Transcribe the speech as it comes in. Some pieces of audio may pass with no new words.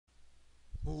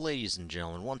Ladies and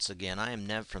gentlemen, once again, I am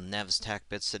Nev from Nev's Tech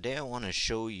Bits. Today I want to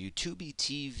show you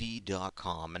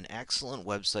Tubitv.com, an excellent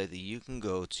website that you can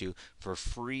go to for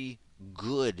free,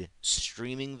 good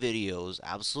streaming videos,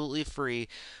 absolutely free,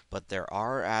 but there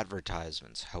are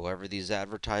advertisements. However, these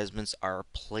advertisements are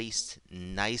placed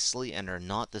nicely and are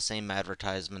not the same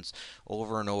advertisements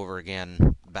over and over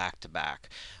again, back to back.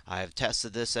 I've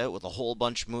tested this out with a whole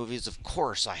bunch of movies. Of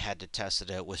course, I had to test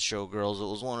it out with Showgirls. It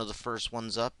was one of the first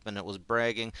ones up, and it was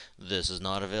bragging, "This is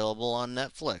not available on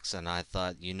Netflix." And I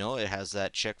thought, it has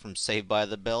that chick from Saved by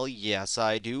the Bell. Yes,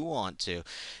 I do want to.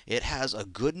 It has a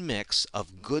good mix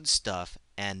of good stuff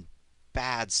and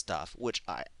bad stuff, which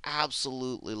I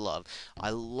absolutely love. I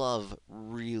love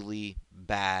really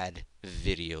bad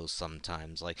videos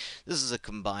sometimes. Like, this is a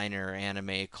combiner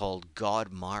anime called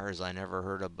God Mars I never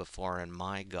heard of before, and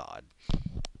my God,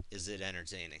 is it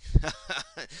entertaining.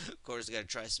 Of course, I gotta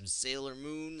try some Sailor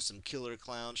Moon, some Killer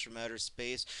Clowns from Outer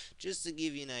Space, just to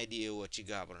give you an idea what you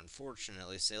got. But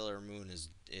unfortunately, Sailor Moon is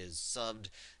subbed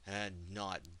and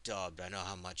not dubbed. I know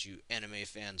how much you anime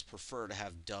fans prefer to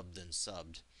have dubbed than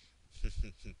subbed.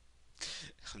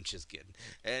 I'm just kidding.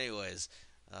 Anyways,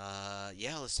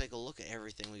 yeah, let's take a look at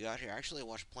everything we got here. Actually, I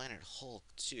watched Planet Hulk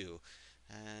too,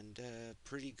 and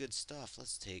pretty good stuff.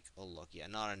 Let's take a look. Yeah,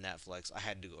 not on Netflix. I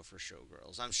had to go for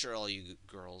Showgirls. I'm sure all you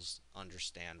girls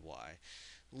understand why.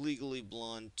 Legally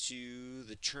Blonde 2,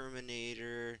 The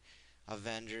Terminator,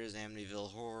 Avengers, Amityville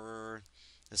Horror,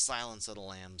 The Silence of the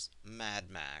Lambs,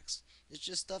 Mad Max. It's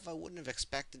just stuff I wouldn't have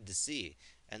expected to see,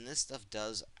 and this stuff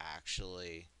does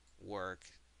actually work.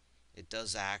 It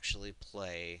does actually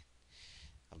play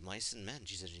of Mice and Men.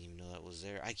 Geez, I didn't even know that was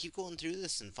there. I keep going through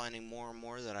this and finding more and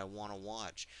more that I want to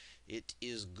watch. It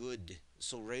is good.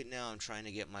 So right now I'm trying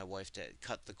to get my wife to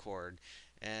cut the cord.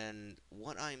 And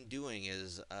what I'm doing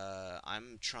is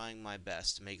I'm trying my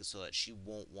best to make it so that she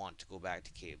won't want to go back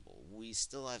to cable. We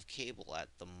still have cable at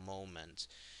the moment.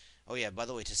 Oh yeah, by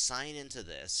the way, to sign into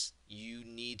this, you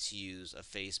need to use a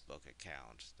Facebook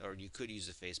account. Or you could use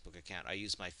a Facebook account. I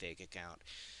use my fake account.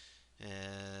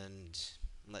 And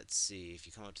let's see, if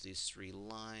you come up to these three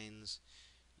lines,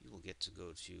 you will get to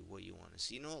go to what you want to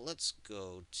see. You know what? Let's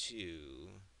go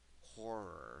to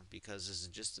horror because this is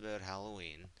just about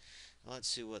Halloween. Let's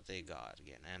see what they got.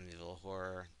 Again, Amityville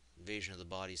Horror, Invasion of the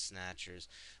Body Snatchers.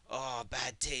 Oh,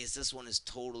 bad taste. This one is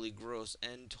totally gross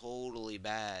and totally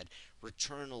bad.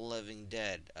 Return of the Living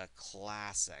Dead, a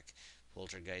classic.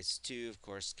 Poltergeist 2, of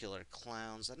course, Killer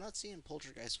Clowns. I'm not seeing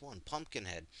Poltergeist 1.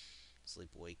 Pumpkinhead,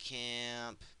 Sleepaway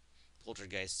Camp,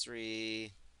 Poltergeist 3.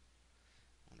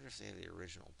 I wonder if they have the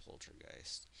original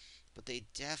Poltergeist. But they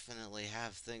definitely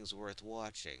have things worth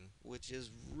watching, which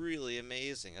is really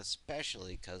amazing,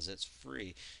 especially because it's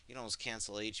free. You can almost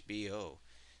cancel HBO.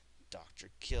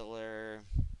 Doctor Killer.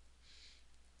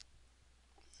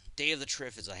 Day of the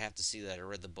Triffids, I have to see that. I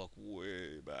read the book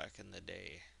way back in the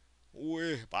day.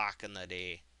 Way back in the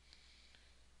day.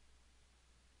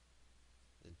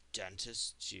 The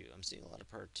Dentist 2. I'm seeing a lot of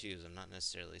part 2s. I'm not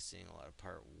necessarily seeing a lot of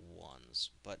part 1s.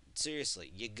 But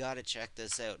seriously, you gotta check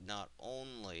this out. Not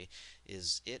only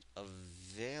is it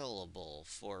available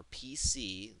for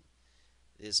PC,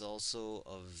 it is also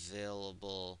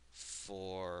available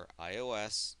for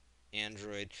iOS,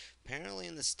 Android. Apparently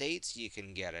in the States you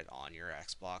can get it on your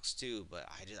Xbox too, but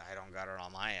I don't got it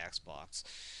on my Xbox.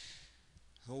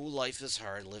 Oh, life is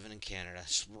hard living in Canada.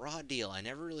 Raw deal. I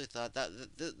never really thought that.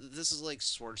 This is like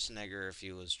Schwarzenegger if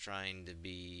he was trying to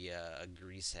be a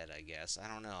greasehead, I guess. I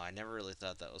don't know. I never really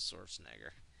thought that was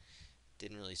Schwarzenegger.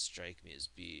 Didn't really strike me as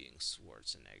being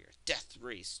Schwarzenegger. Death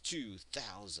Race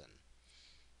 2000.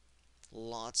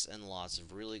 Lots and lots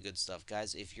of really good stuff.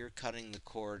 Guys, if you're cutting the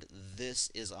cord,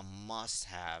 this is a must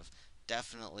have.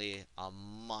 Definitely a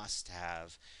must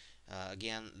have.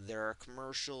 Again, there are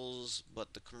commercials,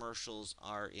 but the commercials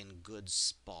are in good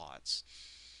spots.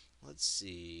 Let's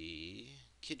see.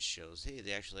 Kids shows. Hey,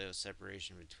 they actually have a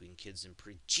separation between kids and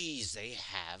pre. Geez, they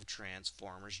have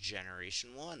Transformers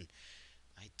Generation 1.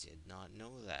 I did not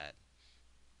know that.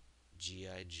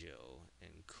 G.I. Joe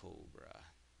and Cobra.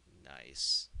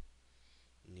 Nice.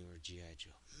 Newer G.I. Joe.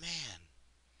 Man.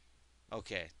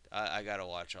 Okay, I gotta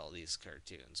watch all these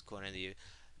cartoons. Conan the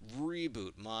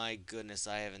Reboot. My goodness,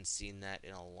 I haven't seen that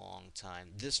in a long time.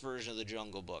 This version of the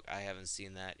Jungle Book, I haven't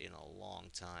seen that in a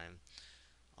long time.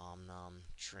 Nom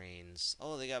Trains.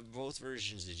 Oh, they got both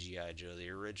versions of G.I. Joe, the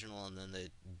original and then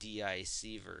the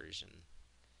DIC version.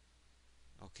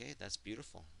 Okay, that's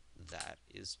beautiful. That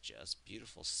is just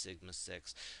beautiful. Sigma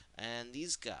 6. And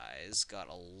these guys got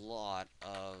a lot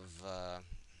of.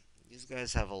 These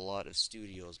guys have a lot of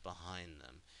studios behind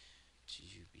them.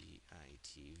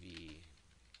 Tubitv.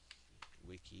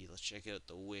 Wiki. Let's check out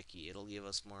the wiki. It'll give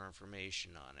us more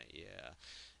information on it. Yeah.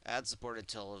 Ad-supported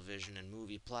television and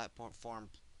movie platform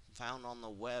found on the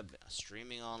web,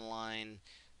 streaming online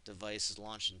devices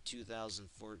launched in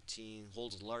 2014,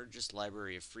 holds the largest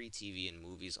library of free TV and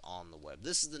movies on the web.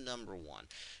 This is the number one.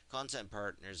 Content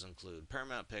partners include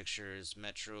Paramount Pictures,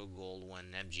 Metro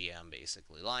Goldwyn, MGM,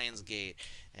 basically, Lionsgate,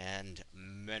 and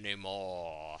many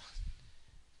more.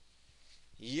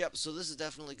 Yep, so this is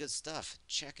definitely good stuff.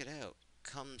 Check it out.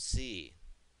 Come see.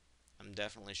 I'm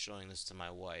definitely showing this to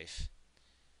my wife,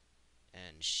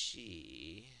 and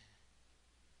she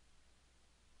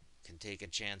can take a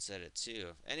chance at it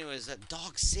too. Anyways, that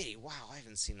Dog City. Wow, I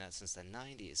haven't seen that since the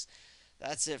 90s.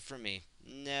 That's it for me.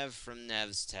 Nev from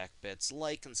Nev's Tech Bits.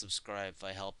 Like and subscribe if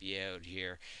I help you out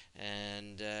here.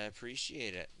 And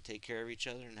appreciate it. Take care of each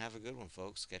other and have a good one,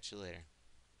 folks. Catch you later.